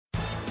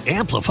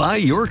Amplify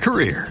your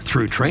career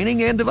through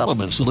training and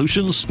development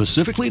solutions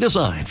specifically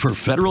designed for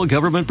federal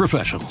government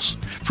professionals.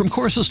 From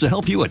courses to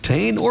help you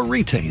attain or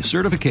retain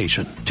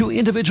certification, to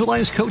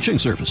individualized coaching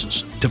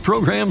services, to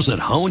programs that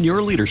hone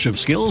your leadership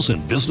skills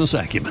and business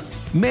acumen,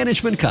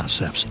 Management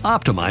Concepts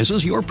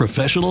optimizes your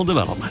professional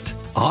development.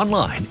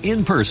 Online,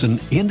 in person,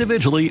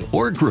 individually,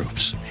 or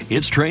groups,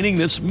 it's training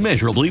that's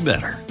measurably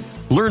better.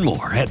 Learn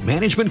more at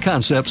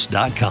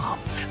managementconcepts.com.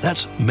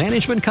 That's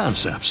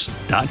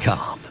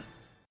managementconcepts.com.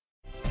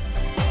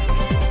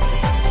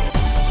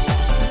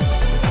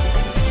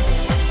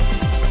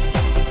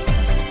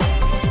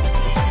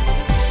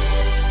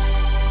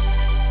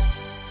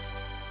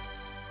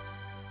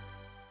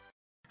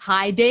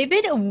 Hi,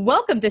 David.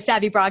 Welcome to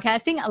Savvy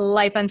Broadcasting,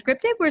 Life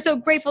Unscripted. We're so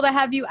grateful to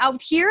have you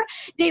out here.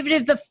 David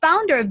is the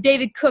founder of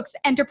David Cook's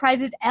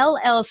Enterprises,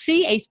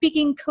 LLC, a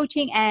speaking,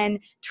 coaching, and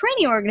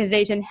training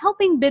organization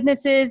helping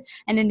businesses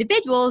and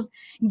individuals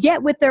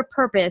get with their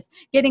purpose,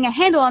 getting a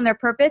handle on their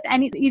purpose.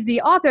 And he's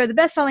the author of the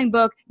best-selling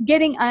book,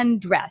 Getting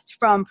Undressed,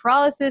 From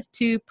Paralysis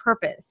to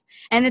Purpose.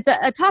 And it's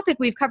a topic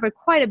we've covered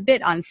quite a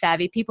bit on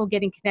Savvy, people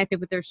getting connected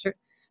with their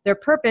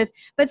purpose,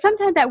 but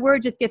sometimes that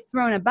word just gets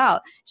thrown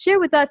about. Share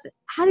with us,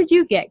 how did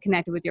you get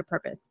connected with your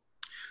purpose?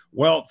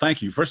 Well,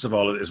 thank you. First of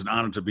all, it's an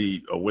honor to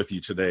be with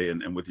you today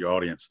and with your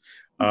audience.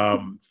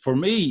 For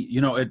me,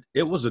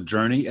 it was a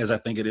journey, as I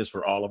think it is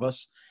for all of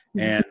us.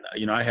 And,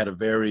 I had a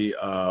very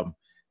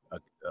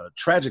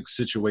tragic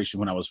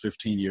situation when I was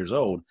 15 years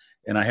old,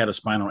 and I had a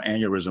spinal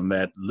aneurysm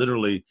that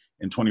literally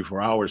in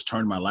 24 hours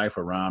turned my life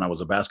around. I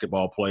was a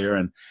basketball player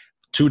and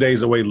 2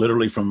 days away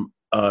literally from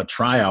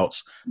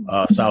tryouts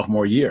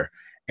sophomore year.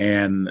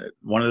 And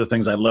one of the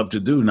things I loved to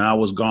do now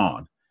was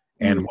gone.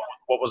 And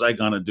what was I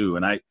going to do?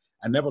 And I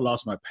never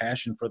lost my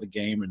passion for the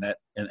game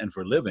and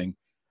for living.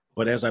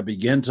 But as I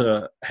began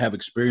to have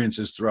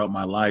experiences throughout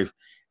my life,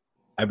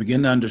 I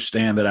began to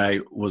understand that I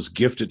was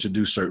gifted to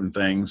do certain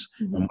things.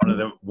 And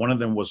one of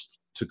them was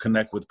to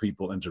connect with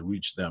people and to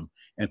reach them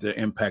and to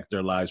impact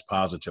their lives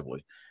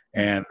positively.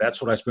 And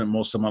that's what I spent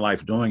most of my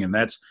life doing. And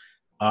that's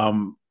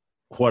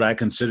what I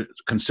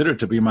consider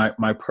to be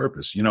my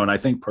purpose, and I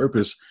think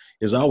purpose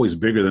is always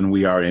bigger than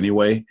we are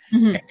anyway.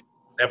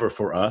 Never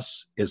for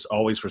us, it's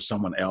always for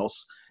someone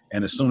else.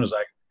 And as soon as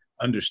I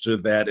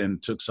understood that and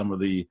took some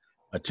of the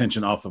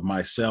attention off of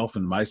myself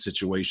and my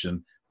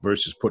situation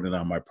versus putting it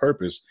on my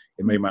purpose,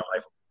 it made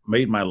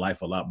my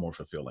life a lot more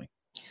fulfilling.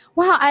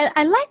 Wow,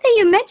 I like that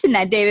you mentioned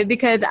that, David,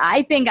 because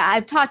I think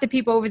I've talked to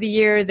people over the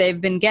years, they've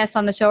been guests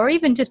on the show, or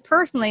even just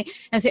personally,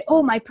 and say,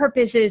 oh, my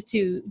purpose is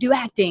to do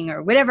acting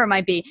or whatever it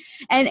might be.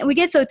 And we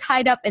get so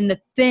tied up in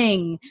the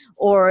thing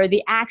or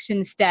the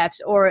action steps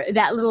or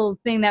that little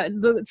thing that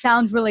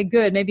sounds really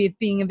good. Maybe it's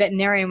being a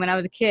veterinarian. When I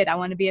was a kid, I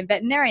wanted to be a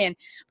veterinarian.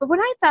 But what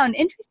I found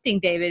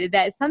interesting, David, is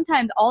that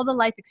sometimes all the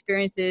life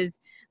experiences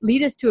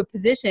lead us to a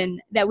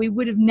position that we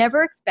would have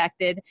never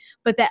expected,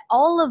 but that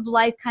all of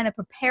life kind of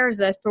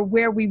prepares us for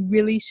where we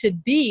really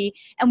should be.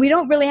 And we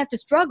don't really have to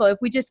struggle. If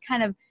we just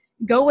kind of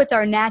go with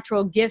our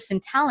natural gifts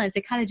and talents,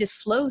 it kind of just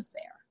flows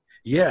there.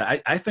 Yeah,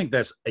 I think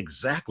that's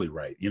exactly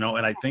right. And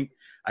I think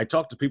I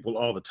talk to people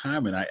all the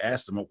time and I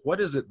ask them,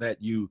 what is it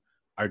that you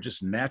are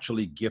just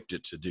naturally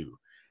gifted to do?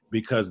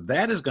 Because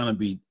that is going to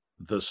be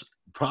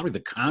probably the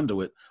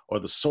conduit or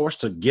the source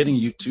to getting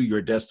you to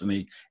your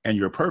destiny and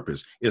your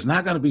purpose. It's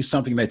not going to be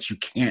something that you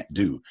can't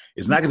do.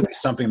 It's not going to be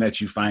something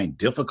that you find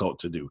difficult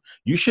to do.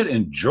 You should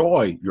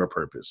enjoy your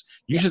purpose.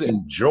 You should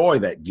enjoy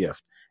that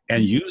gift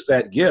and use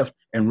that gift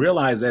and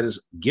realize that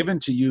it's given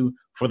to you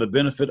for the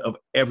benefit of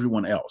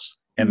everyone else.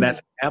 And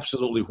that's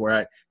absolutely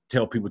where I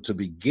tell people to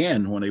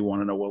begin when they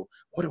want to know, well,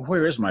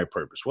 where is my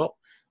purpose? Well,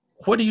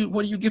 what are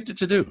you gifted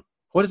to do?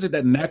 What is it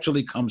that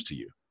naturally comes to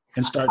you?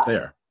 And start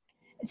there.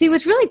 See,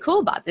 what's really cool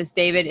about this,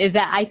 David, is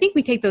that I think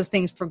we take those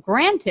things for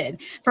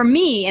granted. For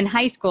me, in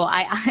high school,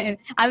 I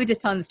was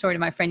just telling the story to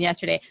my friend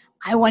yesterday.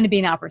 I want to be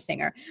an opera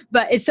singer.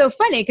 But it's so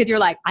funny because you're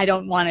like, I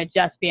don't want to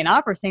just be an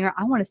opera singer.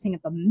 I want to sing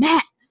at the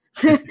Met.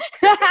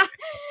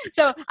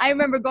 So I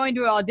remember going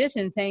to an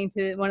audition saying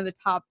to one of the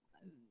top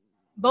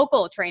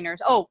vocal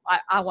trainers, oh,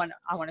 I want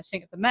to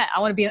sing at the Met. I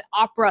want to be an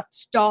opera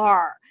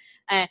star.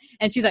 And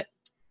she's like,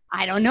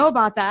 I don't know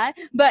about that.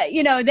 But,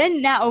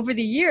 then now over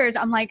the years,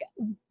 I'm like,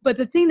 but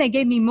the thing that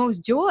gave me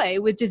most joy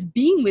was just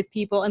being with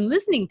people and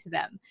listening to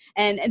them.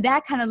 And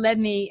that kind of led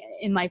me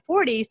in my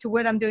 40s to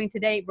what I'm doing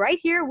today right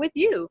here with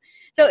you.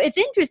 So it's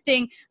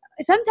interesting.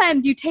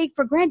 Sometimes you take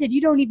for granted,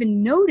 you don't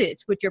even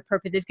notice what your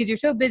purpose is because you're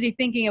so busy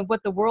thinking of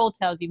what the world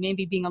tells you,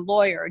 maybe being a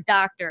lawyer, a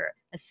doctor,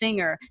 a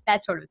singer,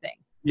 that sort of thing.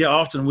 Yeah,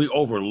 often we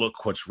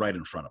overlook what's right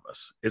in front of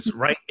us. It's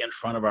right in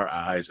front of our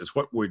eyes. It's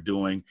what we're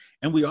doing.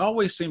 And we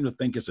always seem to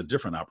think it's a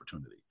different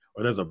opportunity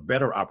or there's a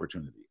better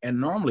opportunity. And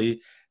normally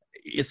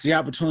it's the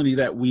opportunity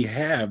that we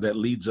have that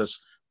leads us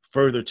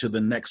further to the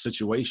next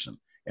situation.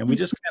 And we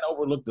just can't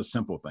overlook the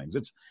simple things.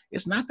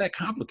 It's not that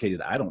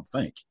complicated, I don't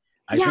think.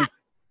 I think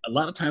a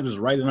lot of times it's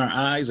right in our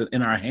eyes and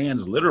in our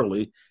hands,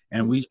 literally,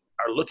 and we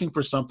are looking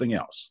for something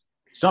else,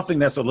 something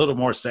that's a little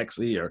more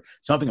sexy or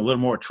something a little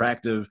more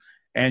attractive.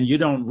 And you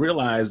don't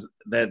realize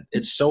that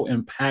it's so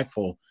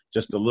impactful,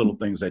 just the little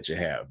things that you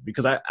have.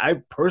 Because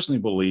I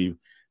personally believe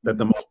that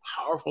the most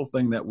powerful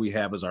thing that we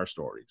have is our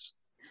stories.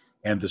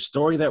 And the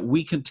story that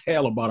we can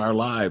tell about our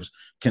lives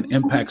can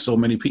impact so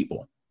many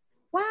people.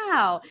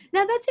 Wow.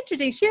 Now that's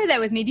interesting. Share that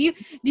with me. Do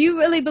you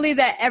really believe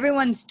that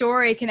everyone's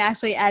story can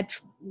actually add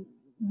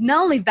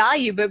not only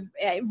value, but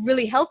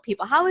really help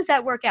people? How does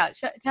that work out?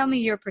 Tell me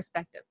your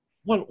perspective.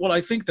 Well, I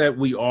think that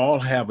we all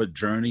have a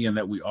journey, and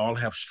that we all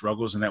have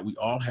struggles, and that we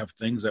all have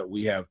things that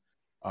we have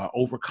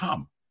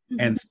overcome.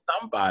 Mm-hmm. And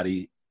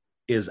somebody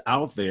is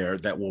out there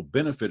that will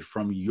benefit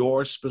from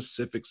your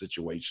specific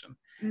situation.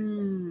 If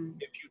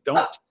you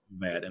don't do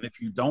that, and if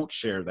you don't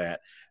share that,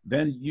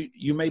 then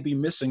you may be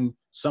missing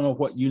some of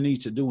what you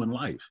need to do in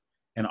life.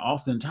 And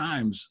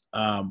oftentimes,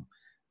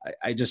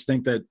 I just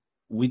think that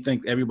we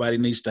think everybody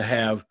needs to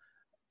have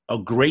a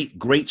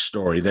great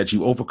story, that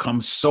you overcome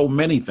so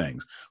many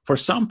things. For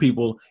some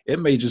people, it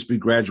may just be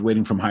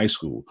graduating from high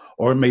school,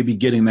 or it may be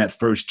getting that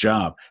first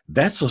job.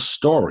 That's a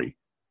story,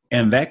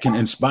 and that can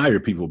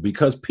inspire people,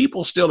 because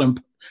people still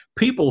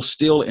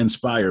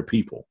inspire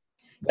people.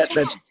 That's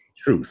the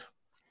truth.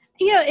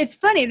 You know, it's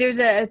funny. There's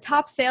a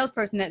top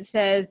salesperson that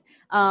says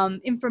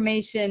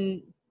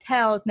information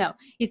tells. No,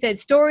 he said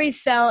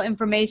stories sell,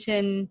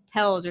 information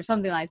tells, or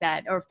something like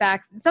that, or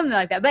facts, something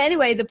like that. But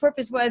anyway, the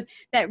purpose was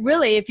that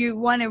really, if you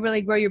want to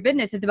really grow your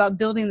business, it's about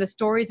building the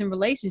stories and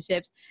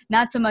relationships,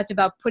 not so much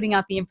about putting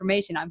out the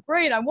information. I'm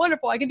great, I'm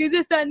wonderful, I can do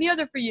this, that, and the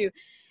other for you.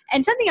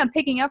 And something I'm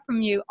picking up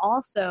from you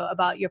also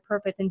about your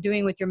purpose and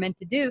doing what you're meant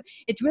to do,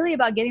 it's really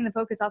about getting the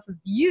focus off of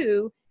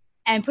you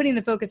and putting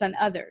the focus on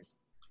others.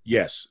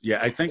 Yes.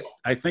 Yeah.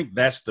 I think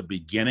that's the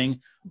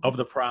beginning of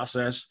the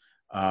process.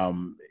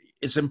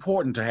 It's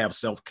important to have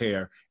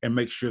self-care and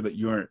make sure that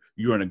you're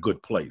in a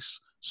good place.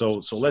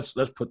 So let's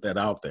put that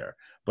out there.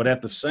 But at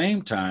the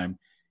same time,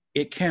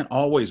 it can't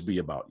always be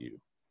about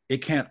you.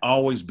 It can't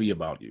always be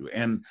about you.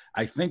 And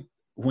I think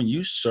when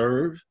you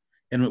serve,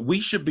 and we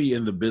should be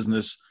in the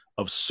business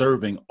of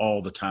serving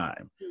all the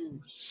time.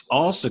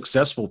 All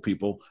successful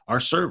people are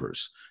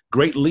servers.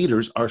 Great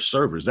leaders are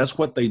servers. That's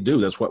what they do.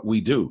 That's what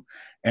we do.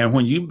 And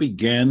when you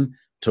begin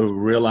to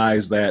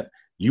realize that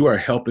you are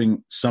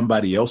helping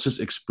somebody else's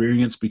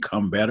experience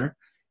become better,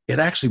 it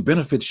actually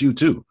benefits you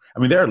too. I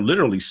mean, there are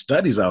literally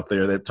studies out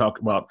there that talk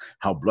about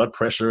how blood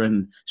pressure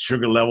and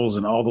sugar levels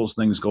and all those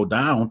things go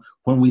down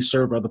when we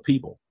serve other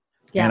people.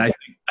 Yeah. And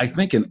I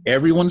think in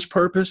everyone's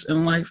purpose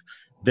in life,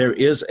 there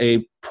is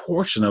a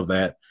portion of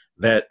that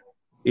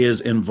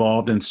is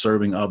involved in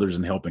serving others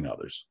and helping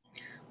others.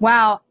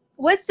 Wow.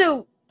 What's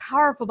so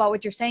powerful about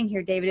what you're saying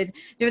here, David, is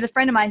there was a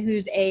friend of mine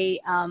who's a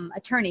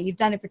attorney. He's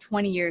done it for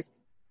 20 years,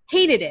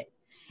 hated it.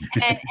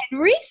 And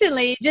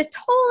recently just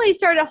totally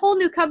started a whole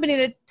new company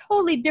that's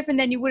totally different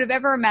than you would have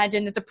ever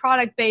imagined. It's a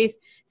product-based,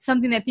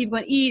 something that people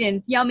can eat and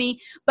it's yummy,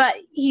 but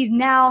he's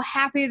now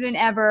happier than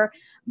ever.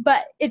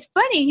 But it's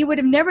funny, he would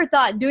have never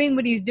thought doing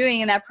what he's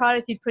doing and that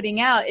product he's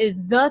putting out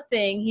is the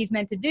thing he's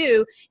meant to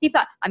do. He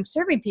thought, I'm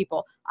serving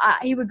people.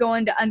 He would go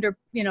into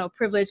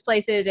privileged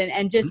places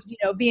and just,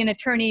 be an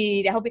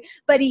attorney to help you.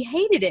 But he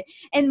hated it.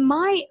 And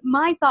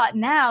my thought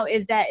now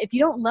is that if you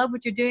don't love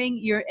what you're doing,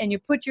 you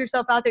put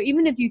yourself out there,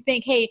 even if you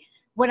think, hey,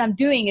 what I'm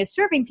doing is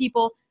serving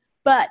people,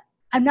 but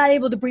I'm not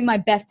able to bring my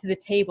best to the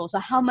table. So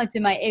how much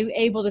am I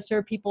able to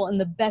serve people in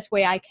the best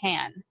way I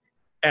can?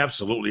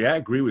 Absolutely. I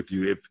agree with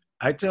you. If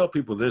I tell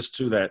people this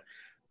too, that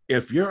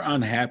if you're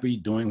unhappy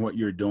doing what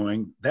you're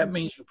doing, that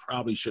means you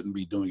probably shouldn't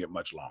be doing it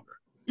much longer.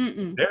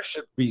 Mm-mm. There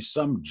should be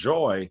some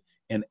joy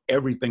in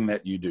everything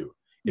that you do.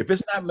 If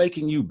it's not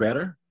making you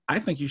better, I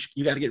think you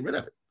got to get rid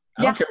of it.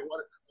 I don't care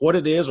what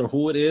it is or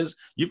who it is.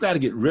 You've got to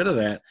get rid of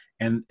that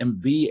and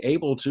be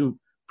able to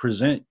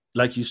present,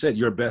 like you said,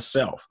 your best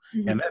self.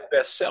 Mm-hmm. And that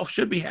best self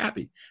should be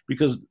happy,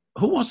 because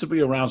who wants to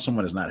be around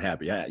someone that's not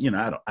happy? I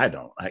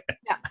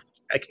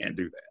can't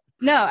do that.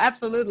 No,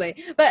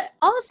 absolutely. But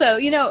also,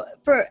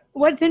 for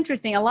what's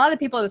interesting, a lot of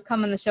people that have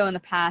come on the show in the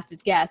past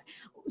as guests,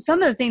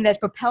 some of the things that's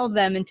propelled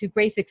them into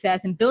great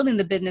success and building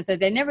the business that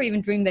they never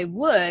even dreamed they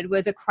would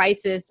was a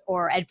crisis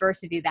or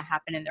adversity that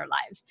happened in their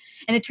lives.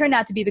 And it turned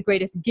out to be the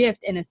greatest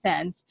gift in a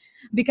sense,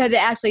 because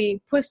it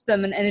actually pushed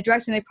them in a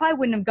direction they probably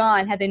wouldn't have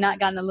gone had they not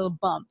gotten a little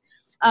bump.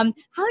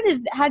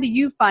 How do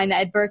you find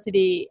that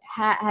adversity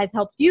has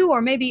helped you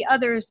or maybe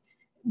others,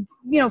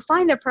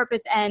 find their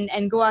purpose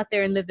and go out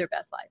there and live their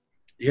best life?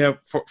 Yeah,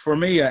 for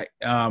me, when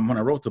I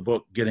wrote the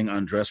book, Getting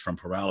Undressed from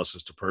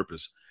Paralysis to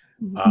Purpose,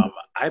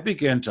 I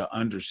began to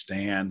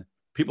understand,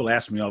 people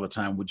ask me all the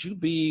time, would you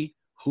be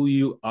who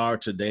you are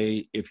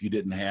today if you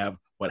didn't have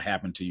what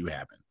happened to you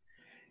happen?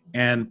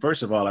 And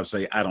first of all, I'd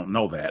say, I don't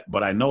know that,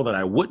 but I know that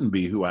I wouldn't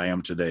be who I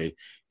am today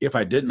if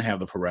I didn't have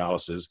the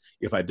paralysis,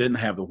 if I didn't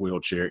have the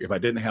wheelchair, if I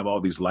didn't have all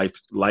these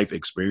life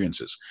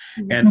experiences.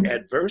 Mm-hmm. And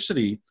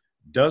adversity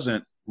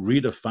doesn't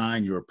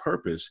redefine your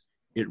purpose.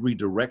 It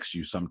redirects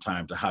you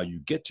sometime to how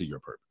you get to your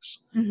purpose.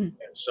 Mm-hmm.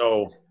 And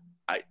so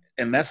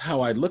and that's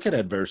how I look at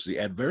adversity.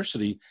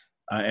 Adversity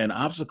and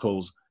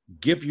obstacles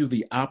give you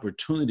the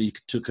opportunity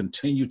to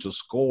continue to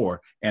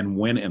score and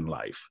win in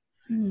life.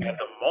 And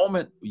the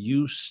moment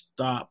you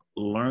stop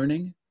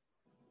learning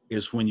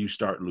is when you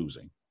start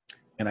losing.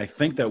 And I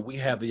think that we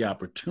have the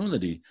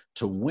opportunity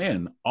to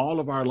win all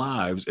of our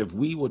lives if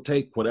we will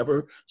take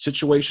whatever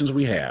situations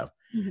we have.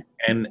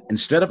 And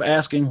instead of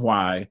asking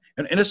why,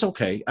 and it's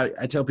okay,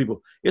 I tell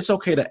people, it's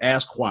okay to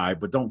ask why,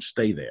 but don't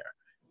stay there.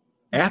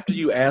 After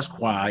you ask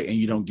why and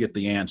you don't get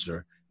the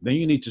answer, then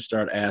you need to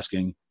start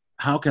asking,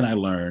 how can I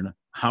learn?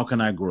 How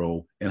can I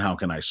grow? And how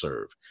can I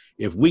serve?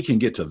 If we can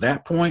get to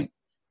that point,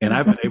 and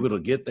I've been able to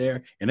get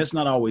there, and it's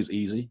not always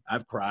easy.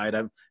 I've cried.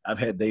 I've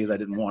had days I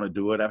didn't want to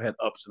do it. I've had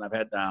ups and I've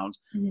had downs.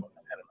 I've had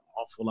an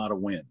awful lot of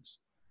wins.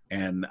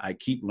 And I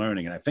keep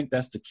learning. And I think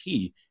that's the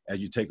key as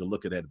you take a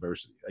look at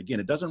adversity.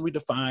 Again, it doesn't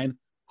redefine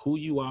who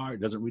you are.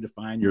 It doesn't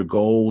redefine your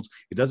goals.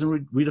 It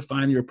doesn't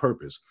redefine your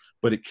purpose,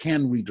 but it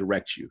can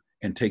redirect you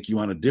and take you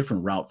on a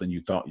different route than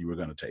you thought you were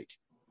going to take.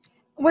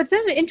 What's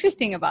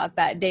interesting about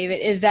that, David,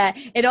 is that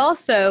it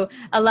also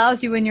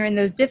allows you when you're in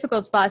those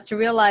difficult spots to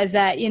realize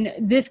that, you know,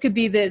 this could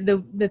be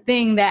the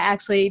thing that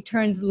actually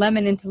turns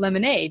lemon into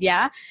lemonade.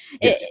 Yeah.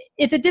 Yes.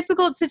 It's a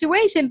difficult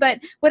situation, but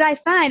what I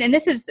find, and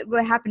this is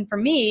what happened for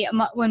me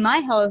when my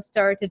health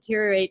started to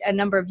deteriorate a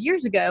number of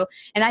years ago,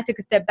 and I took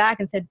a step back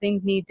and said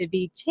things need to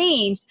be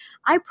changed,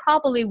 I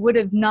probably would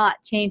have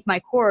not changed my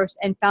course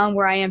and found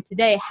where I am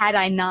today had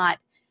I not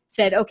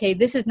said, okay,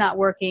 this is not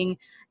working.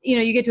 You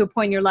know, you get to a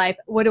point in your life,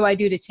 what do I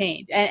do to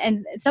change?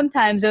 And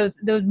sometimes those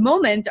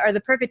moments are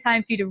the perfect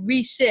time for you to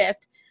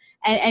reshift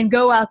and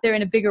go out there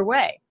in a bigger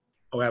way.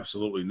 Oh,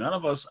 absolutely. None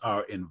of us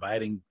are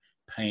inviting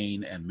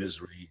pain and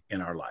misery in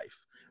our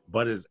life.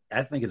 But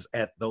I think it's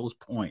at those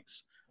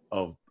points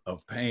of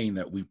pain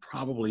that we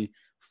probably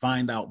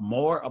find out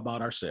more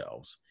about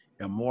ourselves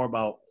and more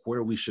about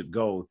where we should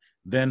go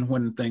than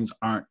when things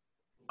aren't,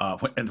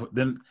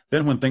 then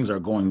when things are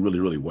going really,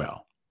 really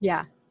well.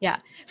 Yeah. Yeah.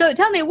 So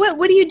tell me,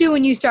 what do you do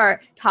when you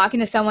start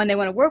talking to someone, they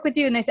want to work with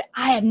you and they say,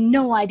 I have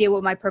no idea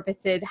what my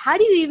purpose is. How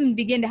do you even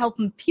begin to help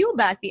them peel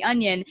back the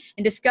onion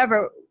and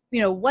discover,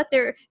 you know, what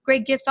their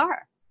great gifts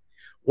are?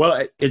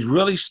 Well, it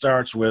really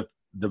starts with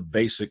the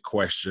basic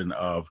question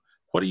of,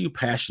 what are you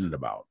passionate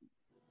about?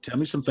 Tell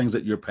me some things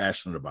that you're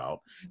passionate about.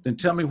 Then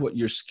tell me what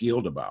you're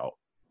skilled about.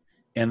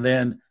 And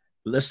then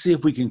let's see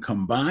if we can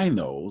combine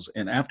those.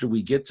 And after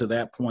we get to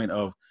that point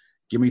of,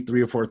 give me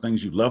 3 or 4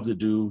 things you love to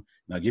do.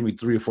 Now give me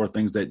 3 or 4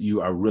 things that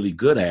you are really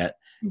good at.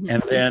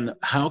 And then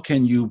how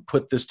can you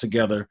put this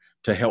together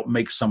to help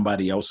make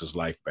somebody else's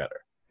life better?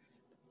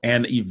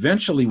 And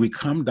eventually we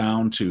come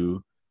down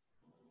to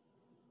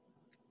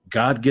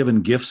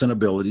God-given gifts and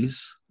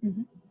abilities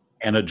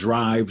and a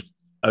drive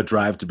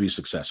to be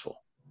successful.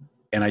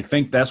 And I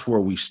think that's where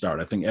we start.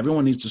 I think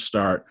everyone needs to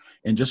start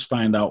and just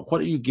find out,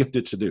 what are you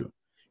gifted to do?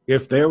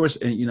 If there was,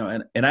 you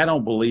know, and I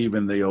don't believe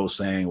in the old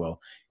saying, well,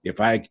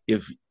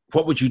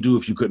 what would you do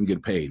if you couldn't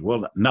get paid?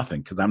 Well, nothing,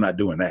 because I'm not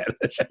doing that.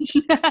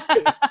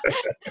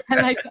 I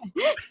like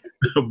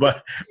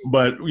that.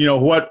 But you know,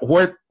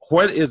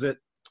 what is it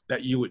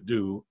that you would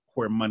do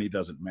where money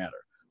doesn't matter?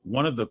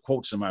 One of the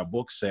quotes in my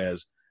book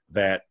says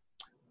that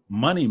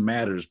money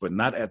matters, but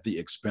not at the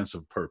expense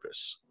of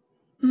purpose.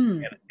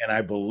 And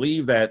I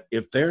believe that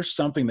if there's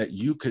something that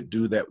you could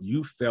do that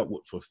you felt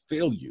would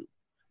fulfill you,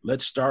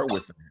 let's start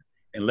with that.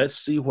 And let's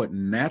see what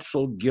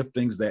natural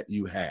giftings that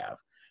you have.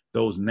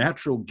 Those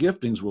natural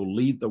giftings will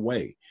lead the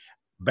way.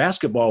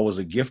 Basketball was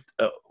a gift,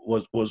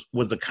 was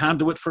the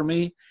conduit for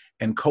me,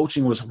 and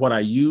coaching was what I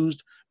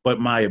used. But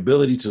my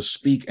ability to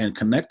speak and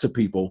connect to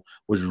people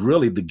was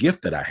really the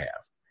gift that I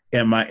have,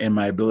 and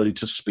my ability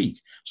to speak.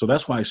 So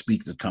that's why I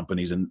speak to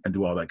companies and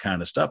do all that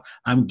kind of stuff.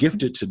 I'm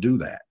gifted to do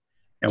that.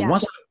 And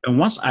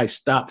once I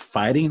stopped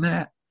fighting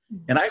that,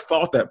 and I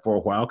fought that for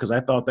a while because I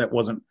thought that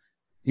wasn't,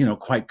 you know,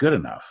 quite good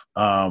enough.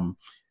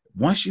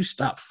 Once you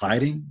stop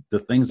fighting the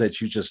things that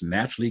you just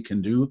naturally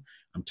can do,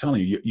 I'm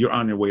telling you, you're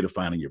on your way to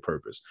finding your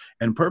purpose.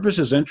 And purpose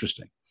is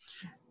interesting.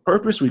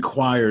 Purpose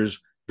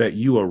requires that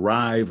you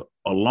arrive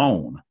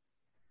alone,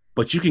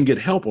 but you can get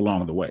help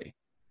along the way.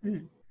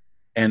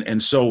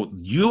 And so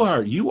you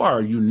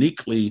are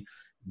uniquely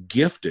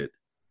gifted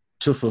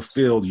to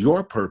fulfill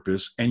your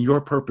purpose and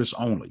your purpose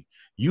only.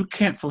 You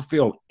can't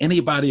fulfill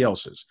anybody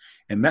else's.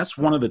 And that's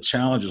one of the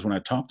challenges when I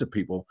talk to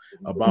people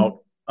about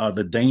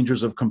the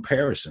dangers of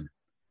comparison.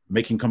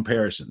 Making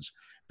comparisons,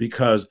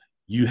 because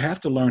you have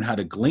to learn how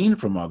to glean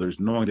from others,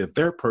 knowing that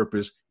their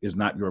purpose is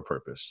not your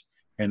purpose,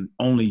 and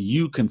only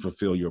you can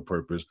fulfill your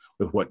purpose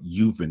with what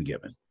you've been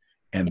given.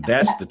 And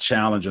that's the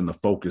challenge and the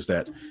focus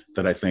that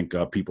I think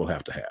people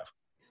have to have.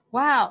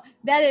 Wow,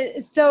 that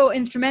is so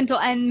instrumental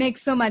and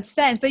makes so much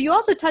sense. But you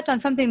also touched on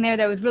something there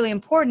that was really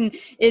important,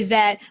 is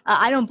that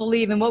I don't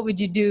believe in what would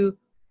you do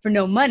for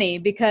no money,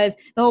 because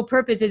the whole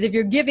purpose is if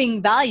you're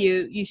giving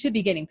value, you should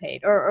be getting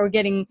paid or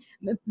getting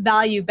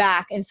value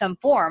back in some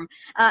form.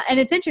 And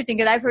it's interesting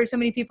because I've heard so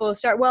many people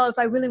start, well, if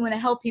I really want to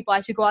help people,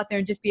 I should go out there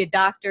and just be a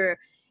doctor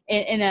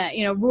in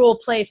a rural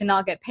place and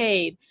not get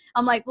paid.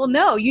 I'm like, well,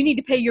 no, you need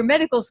to pay your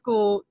medical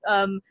school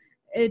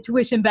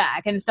tuition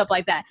back and stuff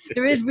like that.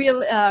 There is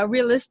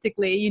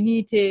realistically, you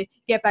need to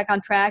get back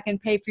on track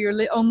and pay for your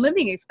own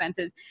living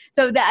expenses.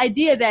 So the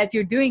idea that if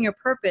you're doing your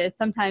purpose,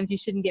 sometimes you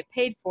shouldn't get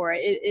paid for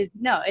it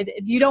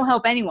you don't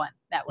help anyone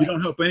that way. You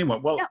don't help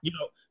anyone. Well,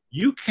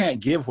 you can't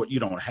give what you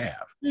don't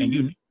have, and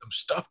you need some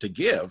stuff to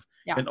give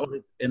in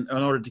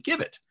order to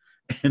give it.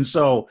 And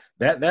so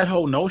that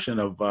whole notion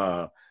of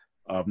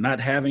not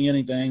having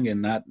anything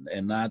and not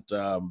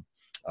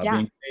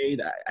being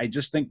paid, I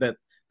just think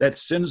that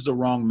sends the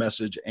wrong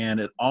message, and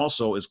it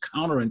also is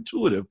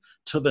counterintuitive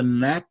to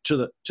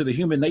the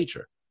human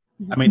nature.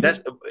 I mean,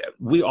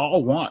 we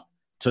all want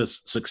to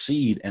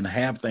succeed and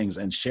have things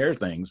and share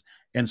things,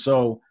 and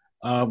so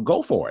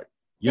go for it,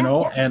 you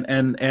know.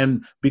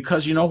 And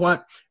because you know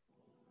what,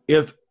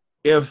 if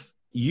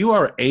you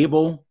are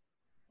able,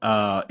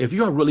 if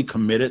you are really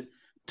committed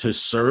to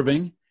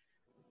serving,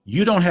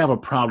 you don't have a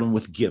problem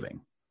with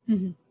giving,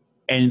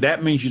 and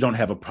that means you don't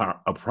have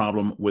a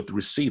problem with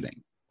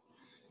receiving.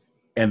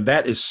 And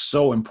that is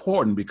so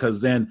important,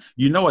 because then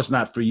you know it's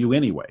not for you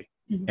anyway.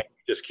 And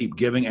you just keep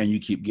giving and you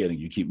keep getting,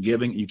 you keep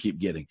giving, you keep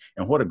getting.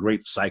 And what a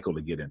great cycle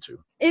to get into.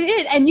 It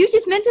is. And you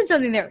just mentioned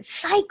something there,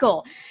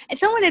 cycle. And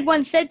someone had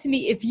once said to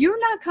me, if you're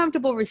not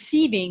comfortable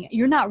receiving,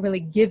 you're not really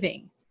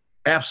giving.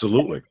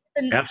 Absolutely.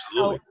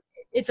 Absolutely.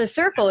 It's a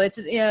circle. It's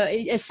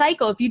a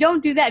cycle. If you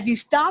don't do that, if you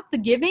stop the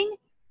giving,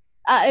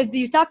 if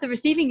you stop the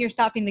receiving, you're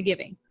stopping the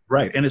giving.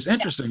 Right. And it's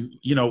interesting,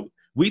 you know,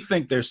 we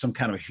think there's some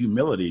kind of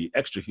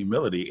extra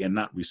humility in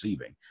not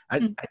receiving. I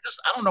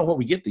don't know where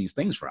we get these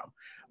things from.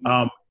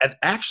 It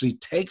actually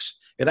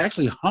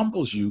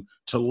humbles you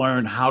to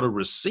learn how to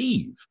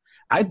receive.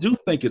 I do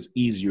think it's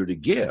easier to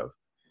give.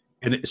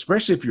 And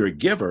especially if you're a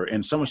giver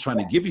and someone's trying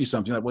to give you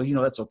something like, well, you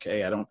know, that's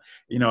okay. I don't,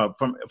 you know,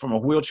 from a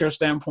wheelchair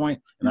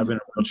standpoint, and I've been in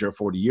a wheelchair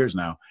 40 years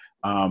now.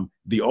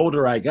 The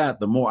older I got,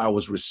 the more I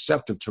was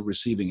receptive to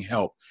receiving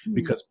help,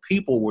 because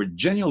people were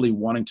genuinely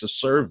wanting to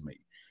serve me.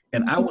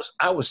 And I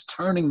was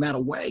turning that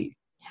away,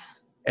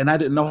 and I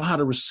didn't know how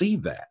to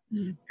receive that.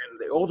 And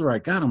the older I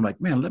got, I'm like,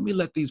 man,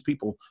 let these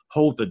people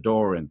hold the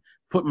door and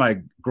put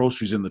my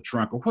groceries in the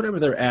trunk or whatever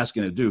they're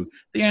asking to do.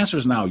 The answer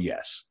is now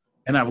yes.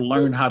 And I've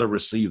learned how to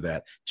receive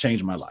that,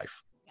 changed my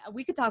life.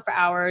 We could talk for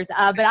hours,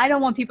 but I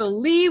don't want people to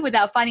leave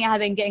without finding out how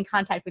they can get in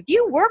contact with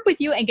you, work with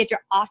you, and get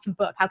your awesome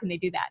book. How can they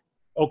do that?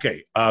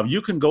 Okay.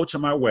 You can go to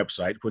my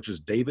website, which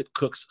is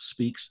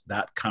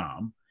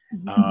davidcooksspeaks.com.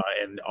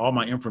 And all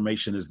my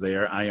information is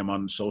there. I am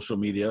on social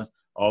media,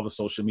 all the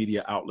social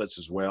media outlets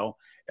as well.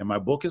 And my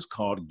book is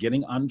called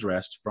Getting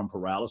Undressed from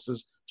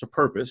Paralysis to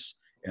Purpose.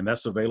 And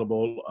that's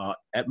available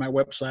at my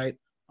website,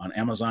 on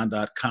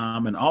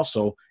Amazon.com, and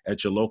also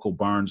at your local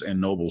Barnes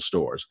and Noble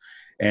stores.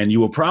 And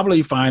you will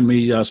probably find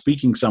me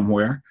speaking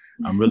somewhere.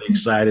 I'm really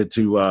excited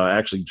to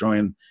actually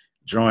join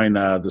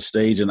the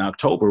stage in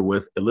October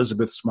with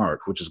Elizabeth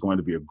Smart, which is going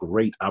to be a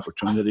great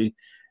opportunity.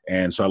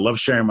 And so I love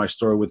sharing my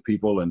story with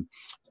people, and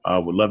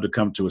would love to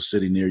come to a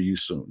city near you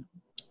soon.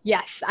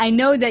 Yes, I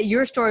know that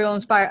your story will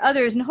inspire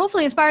others and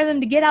hopefully inspire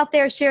them to get out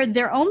there, share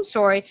their own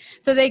story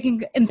so they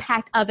can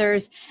impact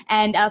others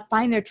and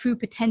find their true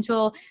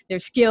potential, their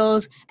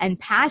skills and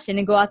passion,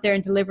 and go out there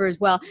and deliver as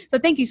well. So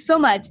thank you so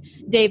much,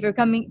 Dave,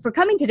 for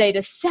coming today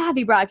to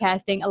Savvy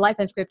Broadcasting, A Life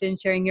Unscripted,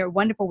 and sharing your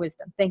wonderful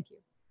wisdom. Thank you.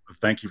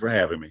 Thank you for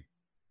having me.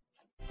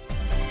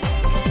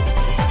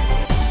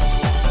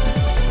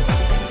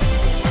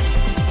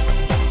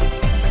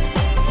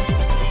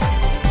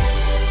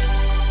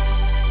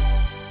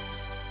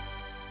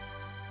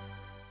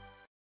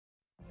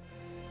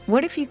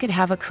 What if you could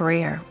have a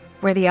career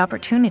where the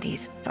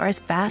opportunities are as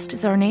vast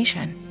as our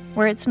nation,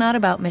 where it's not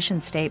about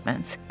mission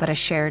statements, but a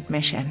shared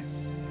mission?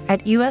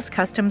 At U.S.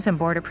 Customs and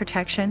Border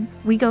Protection,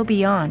 we go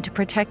beyond to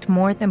protect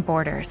more than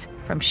borders.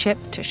 From ship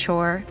to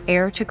shore,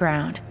 air to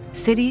ground,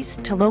 cities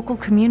to local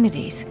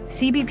communities,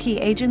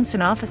 CBP agents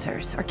and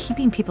officers are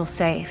keeping people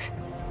safe.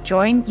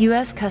 Join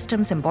U.S.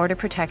 Customs and Border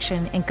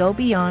Protection and go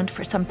beyond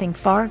for something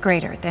far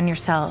greater than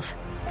yourself.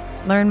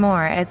 Learn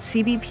more at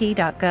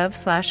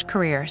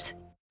cbp.gov/careers.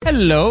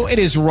 Hello, it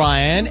is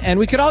Ryan, and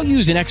we could all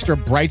use an extra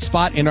bright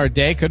spot in our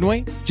day, couldn't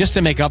we? Just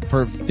to make up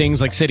for things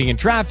like sitting in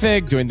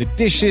traffic, doing the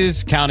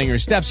dishes, counting your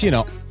steps, you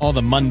know, all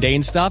the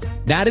mundane stuff.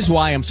 That is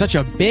why I'm such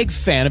a big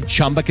fan of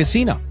Chumba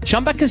Casino.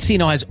 Chumba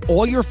Casino has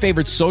all your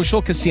favorite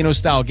social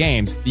casino-style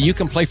games that you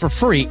can play for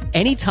free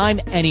anytime,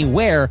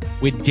 anywhere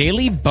with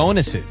daily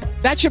bonuses.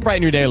 That should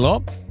brighten your day a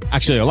little.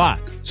 Actually, a lot.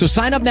 So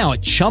sign up now at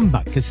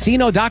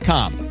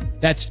ChumbaCasino.com.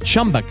 That's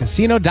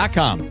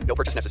ChumbaCasino.com. No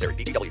purchase necessary.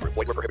 VGW Group.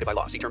 Void where prohibited by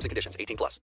law. See terms and conditions. 18+.